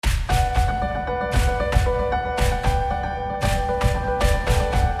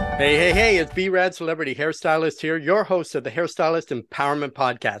Hey, it's B-Rad Celebrity Hairstylist here, your host of the Hairstylist Empowerment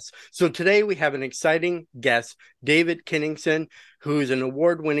Podcast. So today we have an exciting guest, David Kinningson, who's an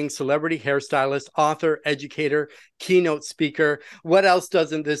award-winning celebrity hairstylist, author, educator, keynote speaker. What else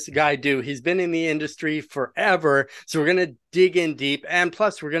doesn't this guy do? He's been in the industry forever. So we're going to dig in deep. And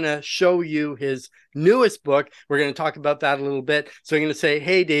plus, we're going to show you his newest book. We're going to talk about that a little bit. So I'm going to say,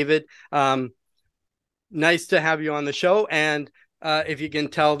 hey, David, nice to have you on the show. And if you can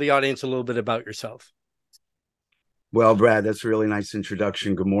tell the audience a little bit about yourself. Well, Brad, that's a really nice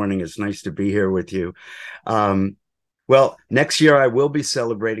introduction. Good morning. It's nice to be here with you. Well, next year I will be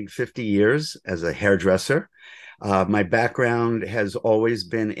celebrating 50 years as a hairdresser. My background has always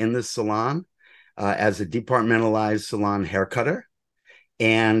been in the salon as a departmentalized salon hair cutter.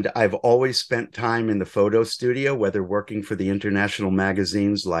 And I've always spent time in the photo studio, whether working for the international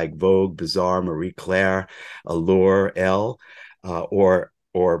magazines like Vogue, Bazaar, Marie Claire, Allure, Elle,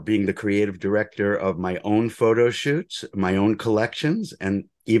 or being the creative director of my own photo shoots, my own collections, and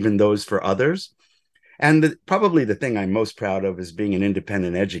even those for others. And probably the thing I'm most proud of is being an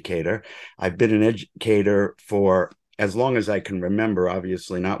independent educator. I've been an educator for as long as I can remember,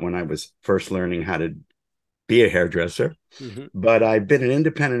 obviously not when I was first learning how to be a hairdresser, but I've been an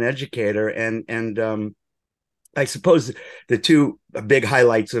independent educator. And I suppose the two big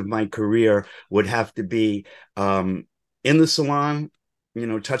highlights of my career would have to be in the salon,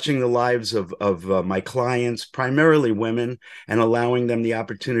 touching the lives of my clients, primarily women, and allowing them the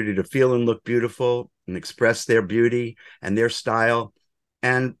opportunity to feel and look beautiful and express their beauty and their style.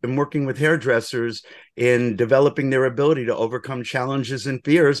 And working with hairdressers in developing their ability to overcome challenges and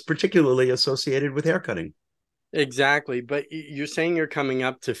fears, particularly associated with haircutting. Exactly. But you're saying you're coming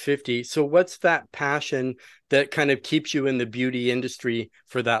up to 50. So what's that passion that kind of keeps you in the beauty industry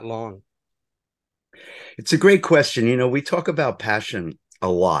for that long? It's a great question. We talk about passion a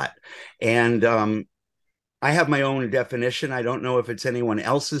lot. And I have my own definition. I don't know if it's anyone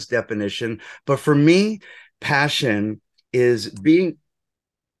else's definition, but for me, passion is being.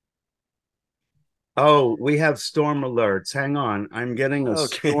 Oh, we have storm alerts. Hang on. I'm getting a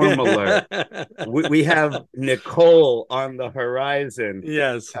storm alert. Okay. We have Nicole on the horizon.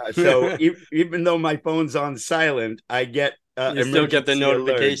 Yes. So even though my phone's on silent, I get You still get the emergency alerts.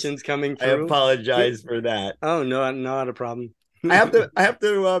 notications coming I through? apologize for that. Oh, no, not a problem. I have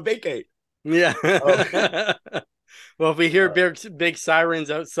to vacate. Yeah. Oh, Well, if we hear big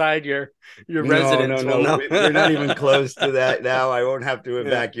sirens outside your no, no, residence, we'll no. know. We're not even close to that now. I won't have to Yeah.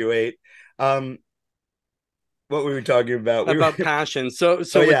 evacuate. Um, what were we talking about? We were. About passion. So Oh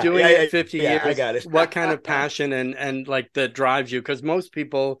with yeah, doing yeah, it yeah, 50 yeah. I years, got it. what kind of passion and like that drives you? Because most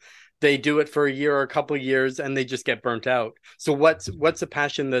people they do it for a year or a couple of years and they just get burnt out. So what's a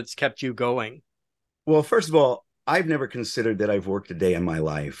passion that's kept you going? Well, first of all, I've never considered that I've worked a day in my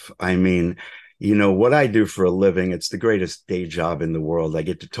life. I mean, what I do for a living, it's the greatest day job in the world. I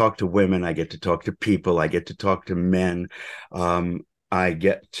get to talk to women, I get to talk to people, I get to talk to men. Um, I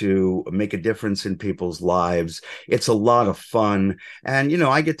get to make a difference in people's lives. It's a lot of fun. And,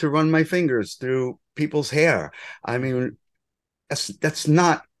 I get to run my fingers through people's hair. I mean, that's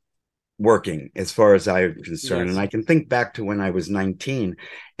not working as far as I'm concerned. And Yes. I can think back to when I was 19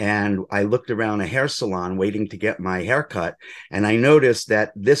 and I looked around a hair salon waiting to get my hair cut. And I noticed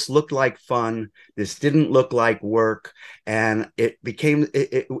that this looked like fun. This didn't look like work. And it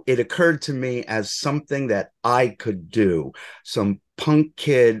occurred to me as something that I could do. Some punk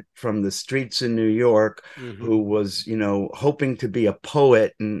kid from the streets in New York Hmm. who was, hoping to be a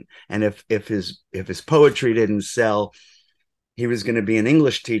poet. And if his poetry didn't sell, he was going to be an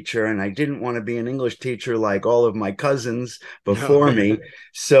English teacher, and I didn't want to be an English teacher like all of my cousins No. before me.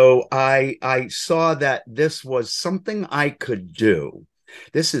 So I saw that this was something I could do.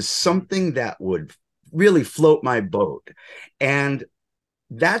 This is something that would really float my boat. And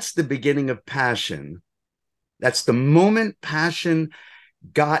that's the beginning of passion. That's the moment passion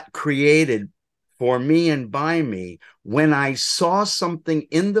got created for me and by me when I saw something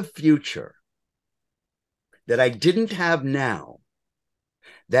in the future that I didn't have now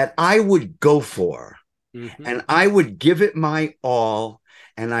that I would go for, Hmm. and I would give it my all,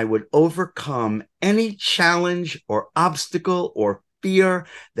 and I would overcome any challenge or obstacle or fear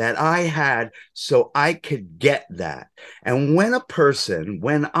that I had so I could get that. And when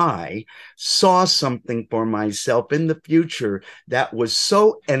I saw something for myself in the future that was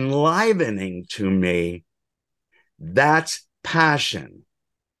so enlivening to me, that's passion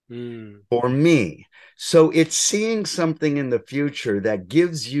Mm. for me. So it's seeing something in the future that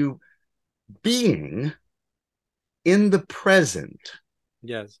gives you being in the present,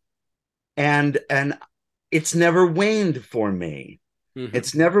 Yes. and it's never waned for me. Hmm.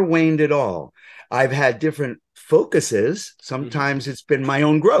 It's never waned at all. I've had different focuses. Hmm. Sometimes it's been my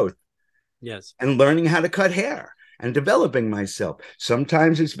own growth Yes. and learning how to cut hair and developing myself.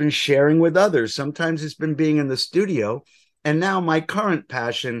 Sometimes it's been sharing with others. Sometimes it's been being in the studio. And now my current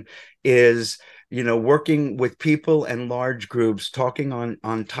passion is, working with people and large groups, talking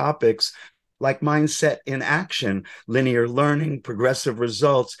on topics like mindset in action, linear learning, progressive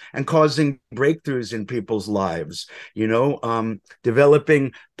results, and causing breakthroughs in people's lives,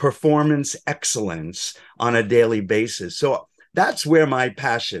 developing performance excellence on a daily basis. So that's where my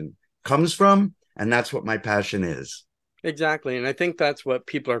passion comes from, and that's what my passion is. Exactly. And I think that's what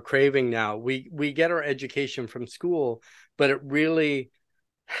people are craving now. We get our education from school, but it really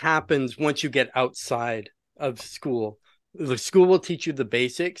happens once you get outside of school. The school will teach you the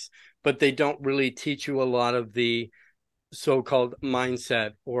basics, but they don't really teach you a lot of the so-called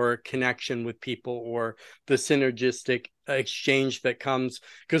mindset or connection with people or the synergistic exchange that comes,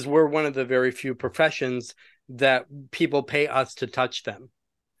 because we're one of the very few professions that people pay us to touch them,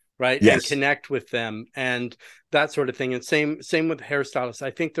 right, and Yes. connect with them and that sort of thing. And same with hairstylists.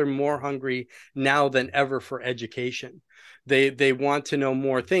 I think they're more hungry now than ever for education. They want to know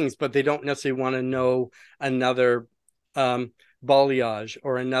more things, but they don't necessarily want to know another um, balayage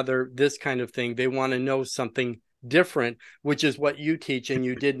or another this kind of thing. They want to know something different, which is what you teach, and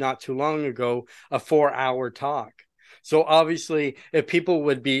you did not too long ago, a 4-hour talk. So obviously, if people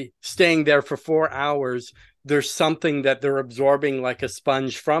would be staying there for 4 hours, there's something that they're absorbing like a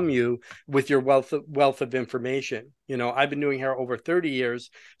sponge from you with your wealth of information. I've been doing hair over 30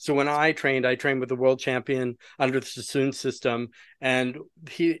 years. So when I trained with the world champion under the Sassoon system. And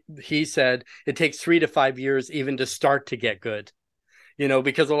he said it takes 3 to 5 years even to start to get good.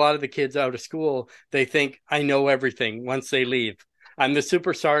 Because a lot of the kids out of school, they think I know everything once they leave. I'm the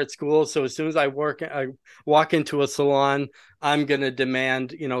superstar at school, so as soon as I walk into a salon, I'm going to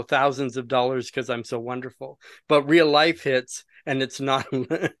demand, thousands of dollars because I'm so wonderful. But real life hits, and it's not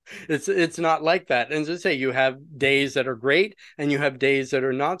it's not like that. And as I say, you have days that are great and you have days that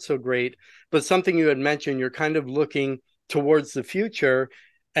are not so great. But something you had mentioned, you're kind of looking towards the future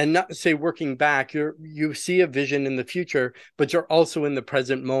and not say working back. You see a vision in the future, but you're also in the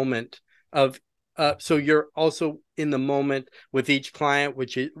present moment of so you're also in the moment with each client,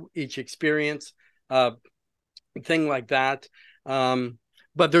 which each experience, uh, thing like that.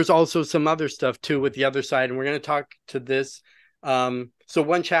 But there's also some other stuff too with the other side, and we're going to talk to this. So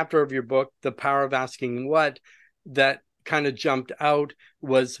one chapter of your book, The Power of Asking What, that kind of jumped out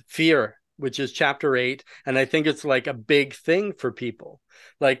was fear, which is chapter 8. And I think it's like a big thing for people.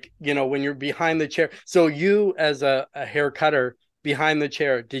 Like, when you're behind the chair. So you as a hair cutter behind the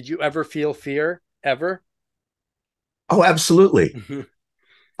chair, did you ever feel fear ever? Oh, absolutely.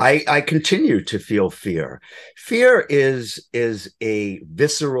 I continue to feel fear. Fear is a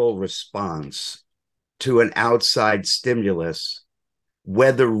visceral response to an outside stimulus,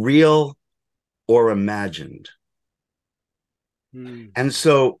 whether real or imagined. Mm. And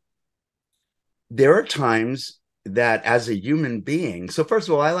so there are times that as a human being, so first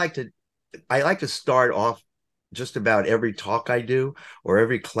of all, I like to start off just about every talk I do or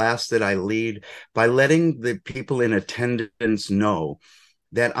every class that I lead by letting the people in attendance know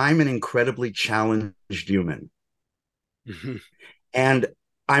that I'm an incredibly challenged human. And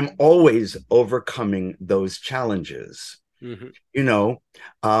I'm always overcoming those challenges. Mm-hmm. You know,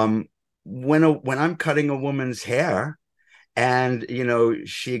 um, when I'm cutting a woman's hair and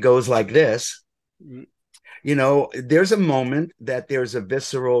she goes like this, there's a moment that there's a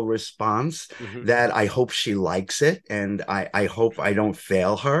visceral response Mm-hmm. that I hope she likes it, and I hope I don't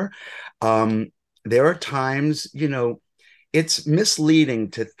fail her. Um, there are times, it's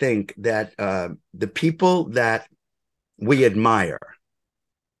misleading to think that the people that we admire,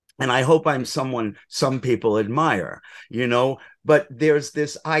 and I hope I'm someone some people admire, but there's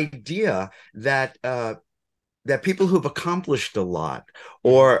this idea that people who've accomplished a lot Mm-hmm.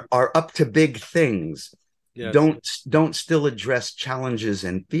 or are up to big things Yes. don't still address challenges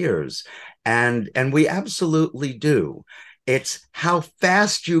and fears, and we absolutely do. It's how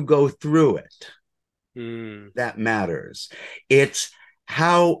fast you go through it Mm. that matters. It's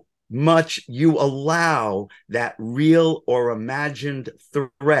how much you allow that real or imagined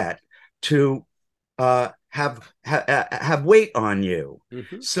threat to have weight on you.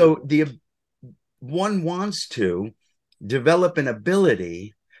 Mm-hmm. So the one wants to develop an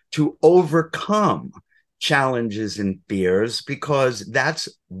ability to overcome challenges and fears, because that's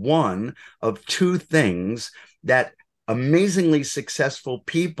one of two things that amazingly successful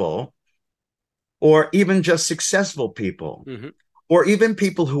people, or even just successful people, Mm-hmm. or even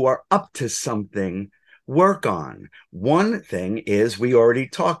people who are up to something, work on. One thing is, we already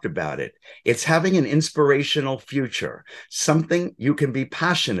talked about it. It's having an inspirational future, something you can be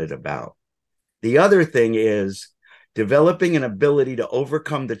passionate about. The other thing is developing an ability to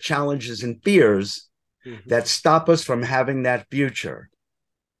overcome the challenges and fears that stop us from having that future.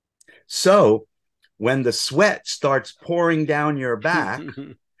 So when the sweat starts pouring down your back,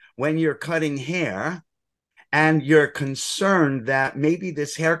 when you're cutting hair, and you're concerned that maybe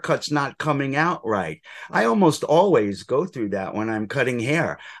this haircut's not coming out right. I almost always go through that when I'm cutting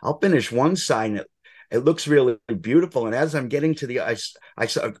hair. I'll finish one side and it looks really beautiful. And as I'm getting to the, I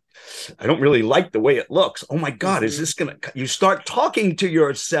don't really like the way it looks. Oh my God, is this gonna, you start talking to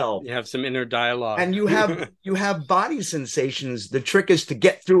yourself. You have some inner dialogue. And you have body sensations. The trick is to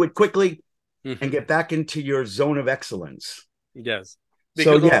get through it quickly and get back into your zone of excellence. Yes.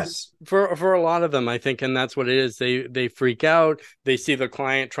 Because so yes, for a lot of them, I think, and that's what it is. They freak out. They see the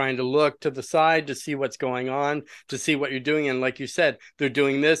client trying to look to the side to see what's going on, to see what you're doing, and like you said, they're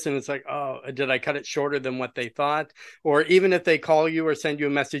doing this, and it's like, oh, did I cut it shorter than what they thought? Or even if they call you or send you a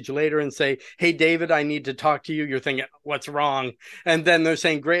message later and say, "Hey, David, I need to talk to you," you're thinking, "What's wrong?" And then they're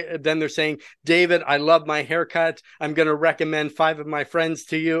saying, "Great." Then they're saying, "David, I love my haircut. I'm going to recommend 5 of my friends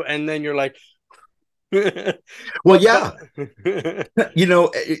to you," and then you're like. Well, yeah. You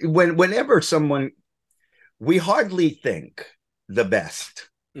know, whenever someone, we hardly think the best.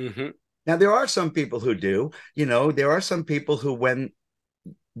 Now, there are some people who do. You know, there are some people who, when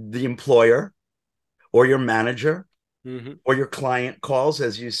the employer or your manager or your client calls,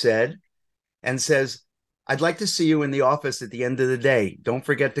 as you said, and says, "I'd like to see you in the office at the end of the day. Don't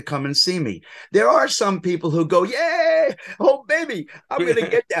forget to come and see me." There are some people who go, "Yay, oh baby, I'm going to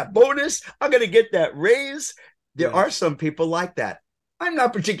get that bonus. I'm going to get that raise." There are some people like that. I'm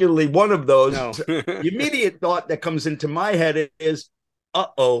not particularly one of those. No. The immediate thought that comes into my head is,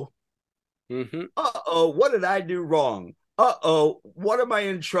 uh-oh. Uh-oh, what did I do wrong? Uh-oh, what am I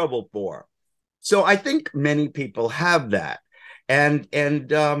in trouble for? So I think many people have that. And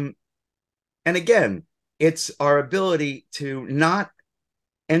again, it's our ability to not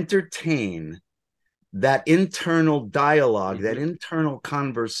entertain that internal dialogue, that internal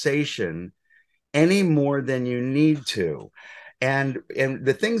conversation any more than you need to. And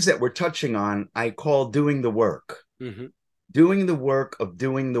the things that we're touching on, I call doing the work. Doing the work of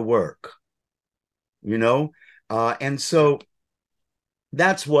doing the work, you know? And so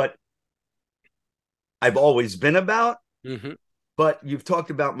that's what I've always been about. But you've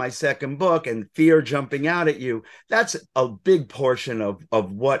talked about my second book and fear jumping out at you. That's a big portion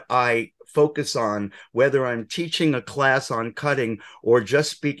of what I focus on, whether I'm teaching a class on cutting or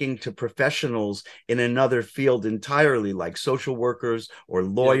just speaking to professionals in another field entirely, like social workers or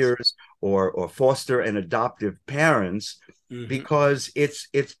lawyers or foster and adoptive parents, because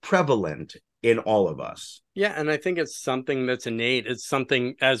it's prevalent in all of us. Yeah, and I think it's something that's innate. It's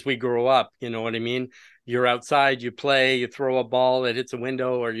something as we grow up, you know what I mean? You're outside, you play, you throw a ball, it hits a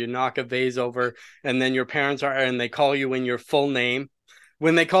window, or you knock a vase over, and then your parents and they call you in your full name.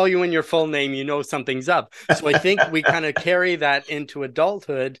 When they call you in your full name, you know something's up. So I think we kind of carry that into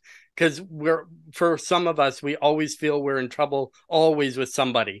adulthood, because for some of us, we always feel we're in trouble always with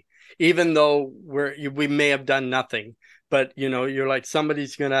somebody, even though we may have done nothing. But, you know, you're like,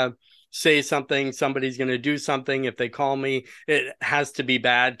 somebody's going to say something, somebody's going to do something. If they call me, it has to be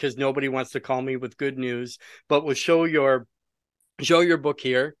bad, because nobody wants to call me with good news. But we'll show your book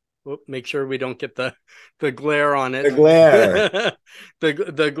here. Make sure we don't get the glare on it. The glare.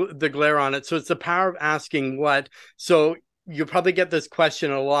 the glare on it. So it's the power of asking what. So you probably get this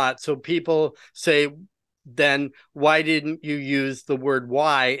question a lot. So people say, then why didn't you use the word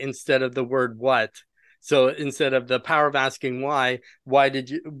why instead of the word what? So instead of the power of asking why what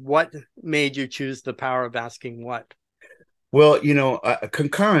made you choose the power of asking what? Well, you know,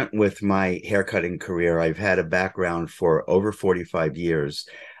 concurrent with my haircutting career, I've had a background for over 45 years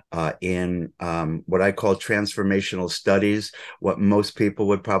in what I call transformational studies, what most people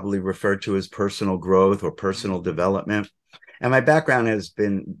would probably refer to as personal growth or personal development. And my background has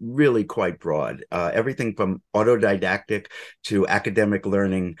been really quite broad, everything from autodidactic to academic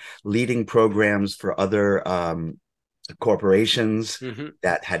learning, leading programs for other corporations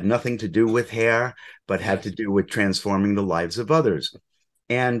that had nothing to do with hair, but had to do with transforming the lives of others.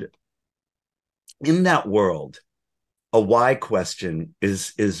 And in that world, a why question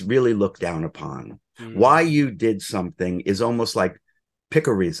is really looked down upon. Why you did something is almost like, pick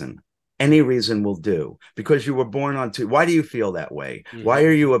a reason. Any reason will do, because you were born onto. Why do you feel that way? Why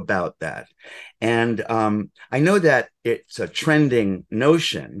are you about that? And I know that it's a trending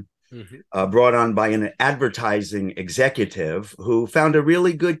notion, Mhm. brought on by an advertising executive who found a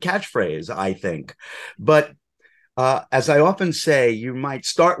really good catchphrase, I think. But as I often say, you might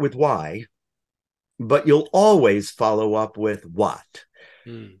start with why, but you'll always follow up with what.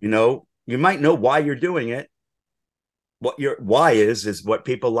 Mm. You know, you might know why you're doing it. What your why is what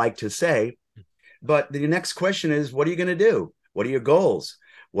people like to say. But the next question is, what are you going to do? What are your goals?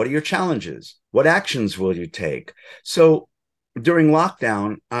 What are your challenges? What actions will you take? So during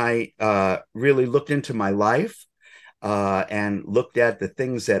lockdown, I really looked into my life and looked at the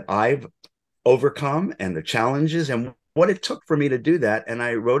things that I've overcome and the challenges and what it took for me to do that. And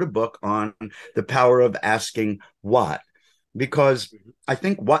I wrote a book on the power of asking what, because I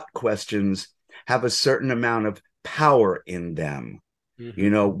think what questions have a certain amount of power in them. Mm-hmm. You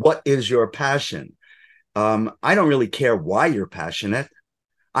know, what is your passion? I don't really care why you're passionate.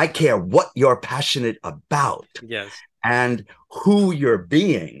 I care what you're passionate about. Yes. And who you're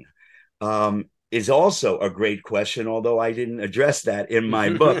being is also a great question, although I didn't address that in my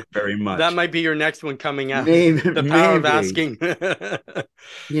book very That much. might be your next one coming out. Maybe, The power of maybe, asking.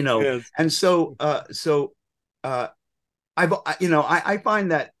 you know, Yes. and uh, I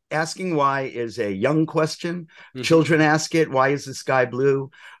find that asking why is a young question. Mm-hmm. Children ask it. Why is the sky blue?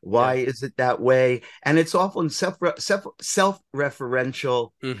 Why Yes. is it that way? And it's often self-referential.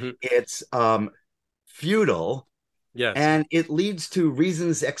 Mm-hmm. It's futile, Yes. and it leads to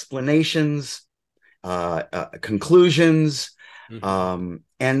reasons, explanations, conclusions, Mm-hmm.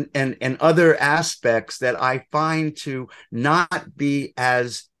 and other aspects that I find to not be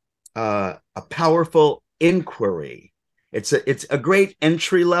as a powerful inquiry. It's a great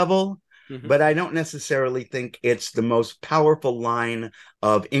entry level, Mm-hmm. but I don't necessarily think it's the most powerful line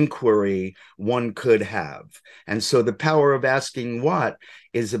of inquiry one could have. And so the power of asking what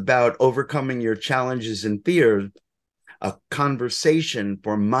is about overcoming your challenges and fears, a conversation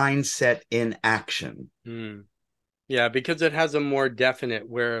for mindset in action. Mm. Yeah, because it has a more definite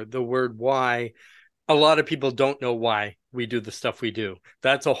where the word why, a lot of people don't know why we do the stuff we do.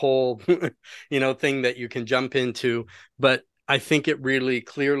 That's a whole, thing that you can jump into, but I think it really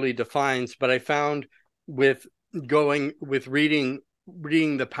clearly defines. But I found with reading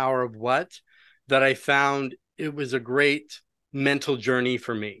The Power of What, that I found it was a great mental journey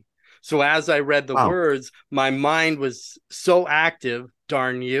for me. So as I read the Wow. words, my mind was so active,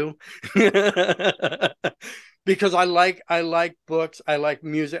 darn you. Because I like books, I like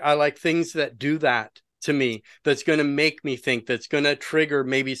music, I like things that do that to me, that's going to make me think, that's going to trigger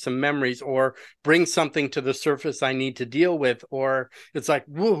maybe some memories or bring something to the surface I need to deal with, or it's like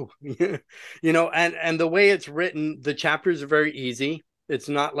woo. And the way it's written, the chapters are very easy. It's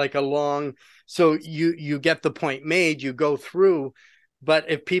not like a long, so you get the point made, you go through. But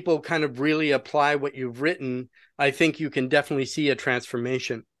if people kind of really apply what you've written, I think you can definitely see a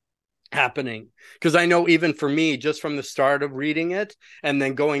transformation happening. Because I know even for me, just from the start of reading it and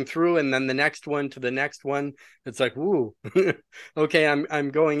then going through and then the next one to the next one, it's like, woo. Okay, I'm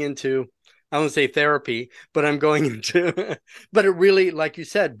going into, I won't say therapy, but I'm going into but it really, like you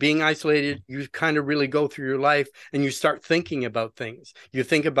said, being isolated, you kind of really go through your life and you start thinking about things. You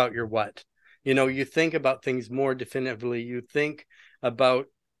think about your what. You think about things more definitively. You think about,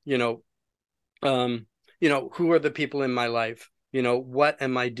 you know, who are the people in my life? What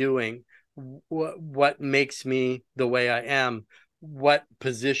am I doing? What makes me the way I am? What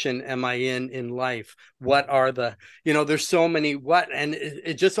position am I in life? What are there's so many what, and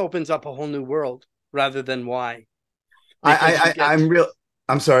it just opens up a whole new world rather than why, because you get, I'm real.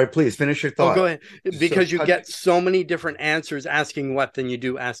 I'm sorry. Please finish your oh, go thought. ahead, So because you get so many different answers asking what than you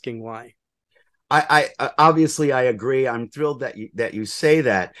do asking why. I obviously I agree. I'm thrilled that you say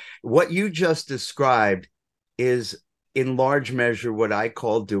that. What you just described is in large measure what I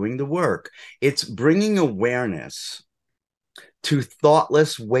call doing the work. It's bringing awareness to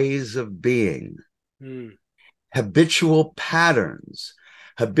thoughtless ways of being, Hmm. habitual patterns,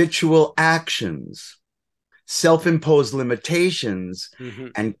 habitual actions, self-imposed limitations, Mm-hmm.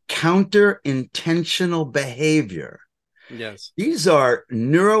 and counter-intentional behavior. Yes. These are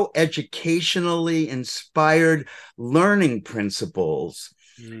neuroeducationally inspired learning principles,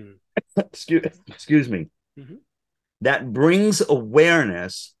 Mm. excuse me, Mm-hmm. that brings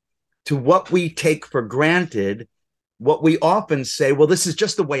awareness to what we take for granted, what we often say, well, this is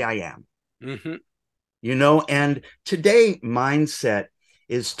just the way I am. Mm-hmm. And today mindset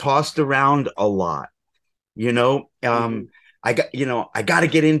is tossed around a lot. You know, Mm-hmm. I got to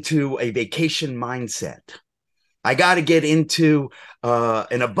get into a vacation mindset. I got to get into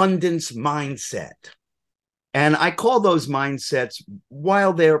an abundance mindset. And I call those mindsets,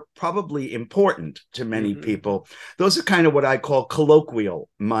 while they're probably important to many Mm-hmm. people, those are kind of what I call colloquial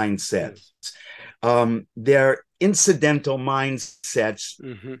mindsets. Yes. They're incidental mindsets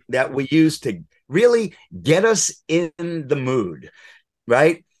Mm-hmm. that we use to really get us in the mood,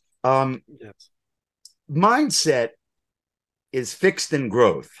 right? Yes. Mindset is fixed in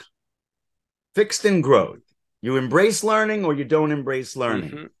growth. Fixed in growth. You embrace learning or you don't embrace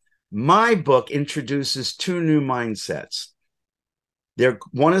learning. Mm-hmm. My book introduces two new mindsets.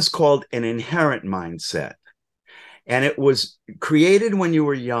 One is called an inherent mindset, and it was created when you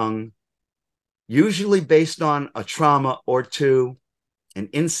were young, usually based on a trauma or two. An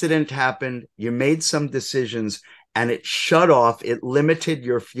incident happened, you made some decisions, and it shut off, it limited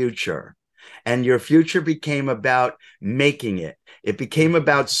your future. And your future became about making it. It became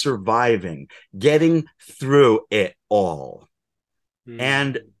about surviving, getting through it all. Mm-hmm.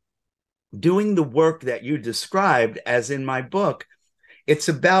 And doing the work that you described, as in my book, it's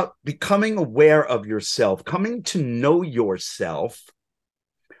about becoming aware of yourself, coming to know yourself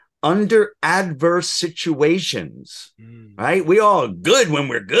under adverse situations, right? We all good when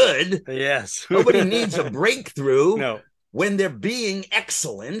we're good. Yes. Nobody needs a breakthrough No. when they're being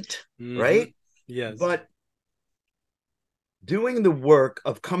excellent, Mm-hmm. right? Yes. But doing the work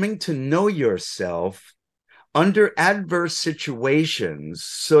of coming to know yourself under adverse situations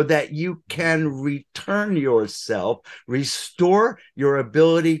so that you can return yourself, restore your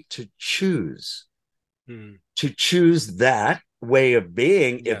ability to choose that way of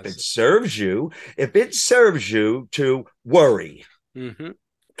being. Yes. If it serves you to worry,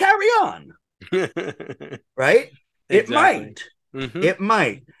 carry on. Right? Exactly. It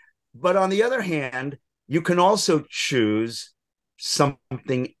might. But on the other hand, you can also choose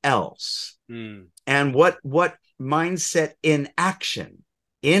something else. And what mindset in action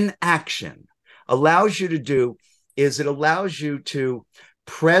allows you to do is it allows you to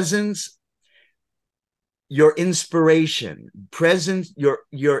presence your inspiration,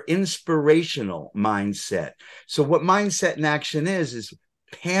 your inspirational mindset. So what mindset in action is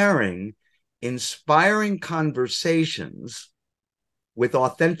pairing inspiring conversations with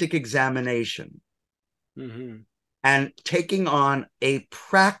authentic examination, and taking on a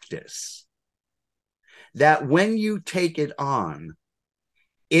practice that when you take it on,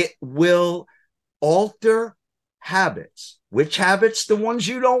 it will alter habits. Which habits? The ones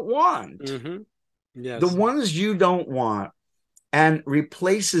you don't want. Yes. The ones you don't want, and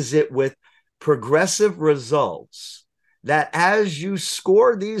replaces it with progressive results that as you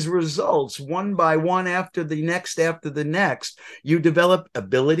score these results one by one after the next, you develop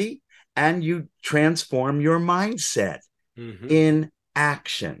ability and you transform your mindset in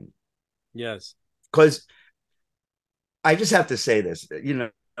action. Yes. Because I just have to say this,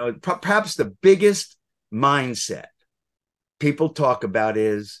 perhaps the biggest mindset people talk about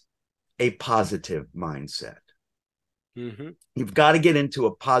is a positive mindset. You've got to get into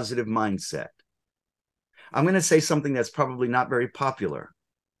a positive mindset. I'm going to say something that's probably not very popular.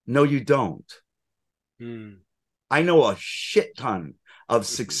 No, you don't. I know a shit ton of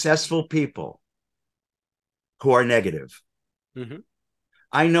successful people who are negative.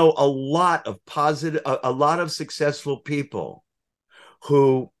 I know a lot of successful people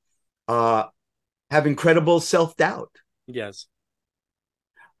who have incredible self-doubt. Yes.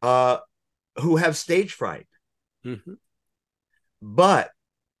 Who have stage fright. But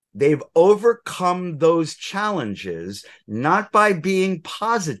they've overcome those challenges not by being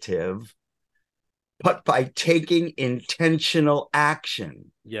positive, but by taking intentional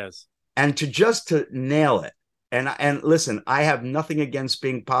action. Yes. And to nail it. And listen, I have nothing against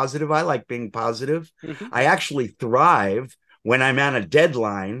being positive. I like being positive. I actually thrive when I'm on a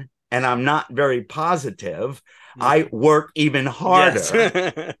deadline and I'm not very positive. I work even harder.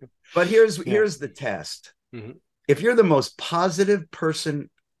 Yes. But here's the test. If you're the most positive person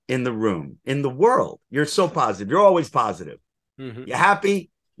in the room, in the world, you're so positive. You're always positive. You're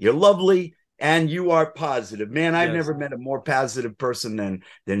happy, you're lovely, and you are positive. Man, I've never met a more positive person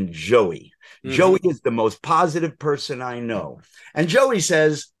than Joey. Joey is the most positive person I know. And Joey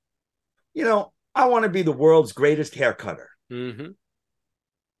says, I want to be the world's greatest hair cutter. And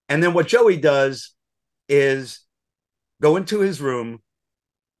then what Joey does is go into his room,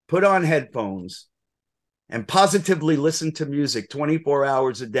 put on headphones, and positively listen to music 24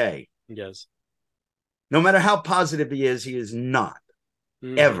 hours a day. Yes. No matter how positive he is not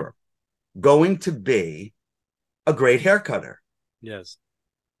ever going to be a great hair cutter. Yes.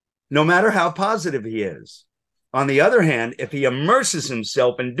 No matter how positive he is. On the other hand, if he immerses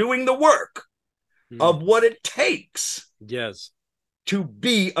himself in doing the work of what it takes. Yes. to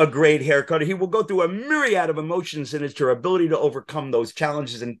be a great hair cutter. He will go through a myriad of emotions, and it's your ability to overcome those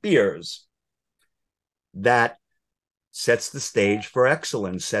challenges and fears that sets the stage for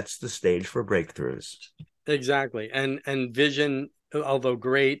excellence, sets the stage for breakthroughs. Exactly. And vision, although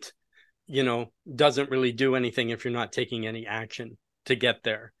great, doesn't really do anything if you're not taking any action to get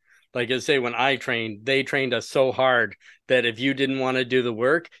there. Like I say, when I trained, they trained us so hard that if you didn't want to do the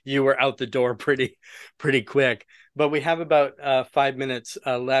work, you were out the door pretty quick. But we have about 5 minutes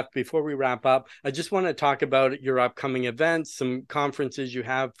left before we wrap up. I just want to talk about your upcoming events, some conferences you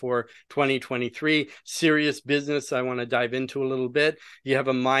have for 2023. Serious business, I want to dive into a little bit. You have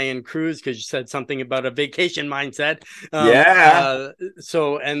a Mayan cruise because you said something about a vacation mindset.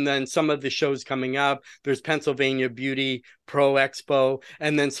 And then some of the shows coming up. There's Pennsylvania Beauty Pro Expo,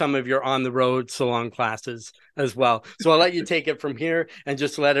 and then some of your on the road salon classes as well. So I'll let you take it from here and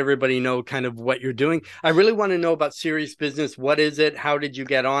just let everybody know kind of what you're doing. I really want to know about Serious Business. What is it? How did you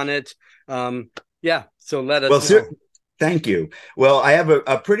get on it? So let us know. Thank you. Well, I have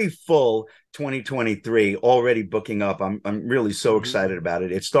a pretty full 2023 already booking up. I'm really so excited about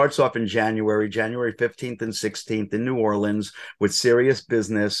it. It starts off in January 15th and 16th in New Orleans with Serious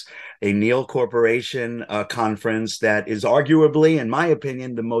Business, a Neal Corporation conference that is arguably, in my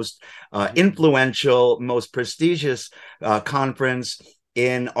opinion, the most influential, most prestigious conference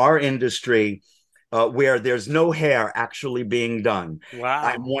in our industry. Where there's no hair actually being done. Wow.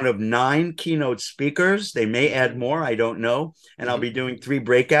 I'm one of 9 keynote speakers. They may add more, I don't know. And I'll be doing 3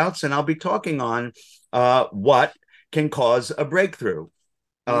 breakouts, and I'll be talking on what can cause a breakthrough.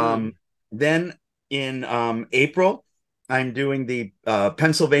 Then in April, I'm doing the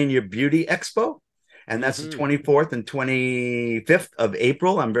Pennsylvania Beauty Expo, and that's the 24th and 25th of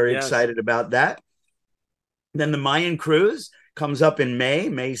April. I'm very excited about that. Then the Mayan Cruise comes up in May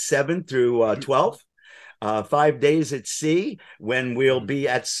 7th through 12th. 5 days at sea. When we'll be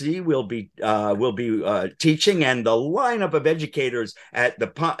at sea, we'll be teaching, and the lineup of educators at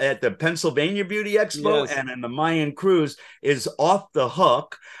the Pennsylvania Beauty Expo and in the Mayan Cruise is off the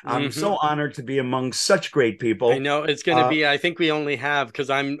hook. I'm so honored to be among such great people. I know it's going to be. I think we only have, because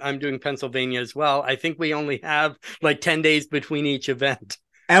I'm doing Pennsylvania as well. I think we only have like 10 days between each event.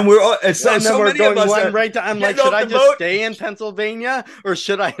 And we're many of us are right to, I'm like, should I just stay in Pennsylvania, or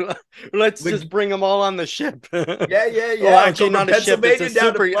should I let's just bring them all on the ship? Yeah. Well, actually, not a ship; it's a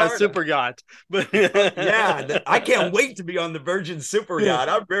super yacht. But I can't wait to be on the Virgin super yacht.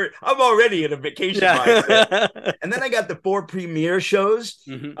 I'm already in a vacation mindset. And then I got the 4 premiere shows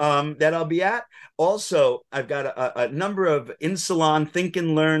that I'll be at. Also, I've got a number of in-salon think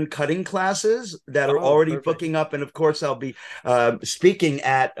and learn cutting classes that are already booking up. And of course, I'll be speaking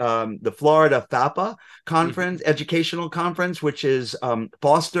at the Florida FAPA conference, educational conference, which is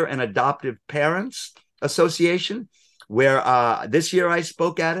Foster and Adoptive Parents Association, where this year I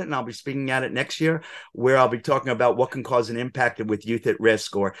spoke at it, and I'll be speaking at it next year, where I'll be talking about what can cause an impact with youth at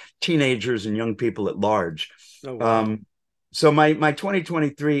risk or teenagers and young people at large. Oh, wow. So my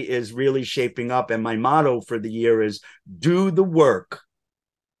 2023 is really shaping up, and my motto for the year is do the work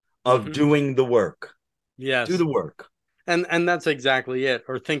of doing the work. Yes. Do the work. And that's exactly it.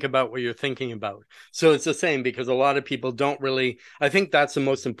 Or think about what you're thinking about. So it's the same, because a lot of people don't really, I think that's the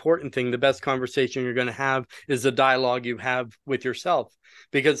most important thing. The best conversation you're going to have is the dialogue you have with yourself.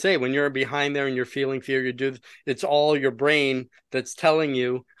 Because say, when you're behind there and you're feeling fear, it's all your brain that's telling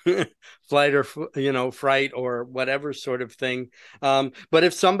you flight or, fright or whatever sort of thing. But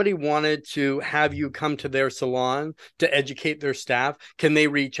if somebody wanted to have you come to their salon to educate their staff, can they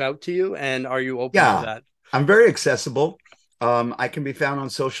reach out to you? And are you open to that? I'm very accessible. I can be found on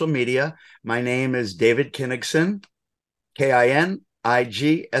social media. My name is David Kinnigson, Kinigson.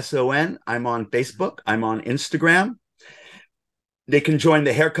 I'm on Facebook. I'm on Instagram. They can join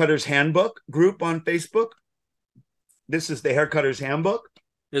the Haircutters Handbook group on Facebook. This is the Haircutters Handbook.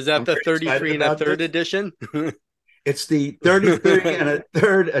 Is that the 33 and a third edition? It's the 33 and a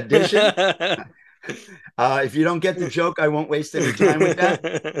third edition. If you don't get the joke, I won't waste any time with that.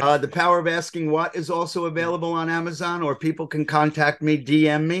 The Power of Asking What is also available on Amazon, or people can contact me,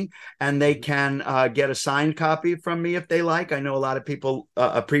 DM me, and they can get a signed copy from me if they like. I know a lot of people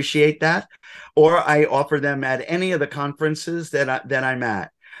appreciate that. Or I offer them at any of the conferences that I'm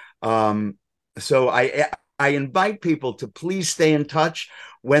at. So I invite people to please stay in touch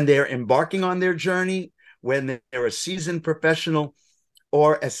when they're embarking on their journey, when they're a seasoned professional,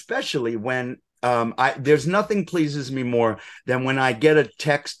 or especially when there's nothing pleases me more than when I get a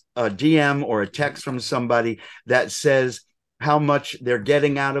text, a DM or a text from somebody that says how much they're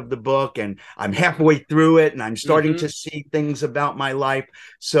getting out of the book, and I'm halfway through it and I'm starting to see things about my life.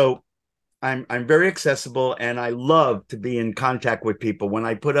 So I'm very accessible, and I love to be in contact with people. When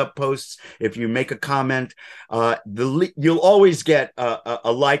I put up posts, if you make a comment, you'll always get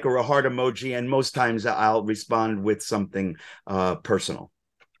a like or a heart emoji, and most times I'll respond with something personal.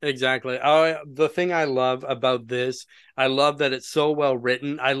 Exactly. The thing I love about this, I love that it's so well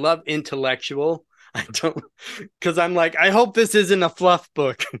written. I love intellectual. I don't, because I'm like, I hope this isn't a fluff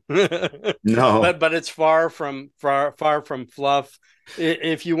book. No. But it's far from fluff.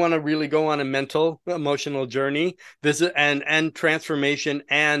 If you want to really go on a mental, emotional journey, this is and transformation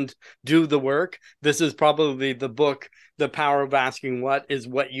and do the work, this is probably the book. The Power of Asking What is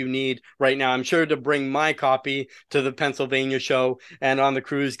what you need right now. I'm sure to bring my copy to the Pennsylvania show and on the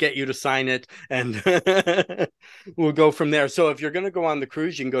cruise, get you to sign it, and we'll go from there. So if you're going to go on the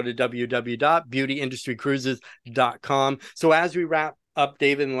cruise, you can go to www.beautyindustrycruises.com. So as we wrap up,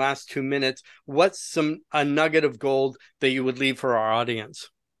 David, in the last 2 minutes, what's a nugget of gold that you would leave for our audience?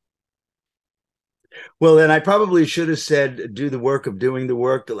 Well, then I probably should have said, do the work of doing the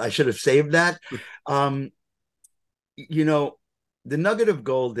work. I should have saved that. The nugget of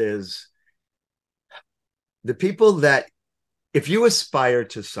gold is the people that, if you aspire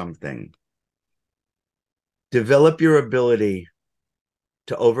to something, develop your ability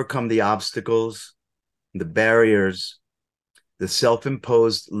to overcome the obstacles, the barriers, the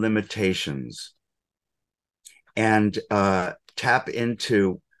self-imposed limitations, and tap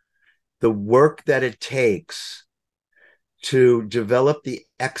into the work that it takes to develop the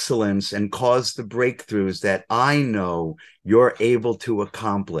excellence and cause the breakthroughs that I know you're able to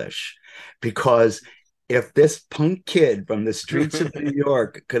accomplish. Because if this punk kid from the streets of New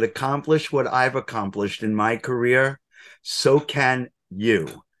York could accomplish what I've accomplished in my career, so can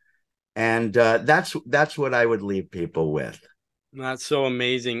you. And that's what I would leave people with. That's so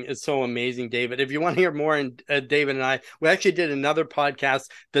amazing. It's so amazing, David. If you want to hear more, and David and I, we actually did another podcast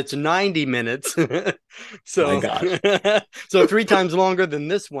that's 90 minutes. So, my gosh. So 3 times longer than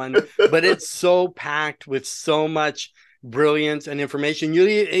this one, but it's so packed with so much brilliance and information. You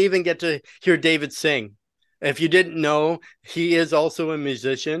even get to hear David sing. If you didn't know, he is also a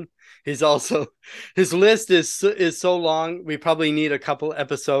musician. He's also, his list is so long. We probably need a couple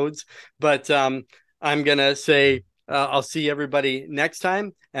episodes, but I'm going to say, I'll see everybody next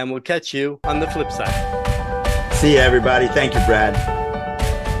time, and we'll catch you on the flip side. See you, everybody. Thank you, Brad.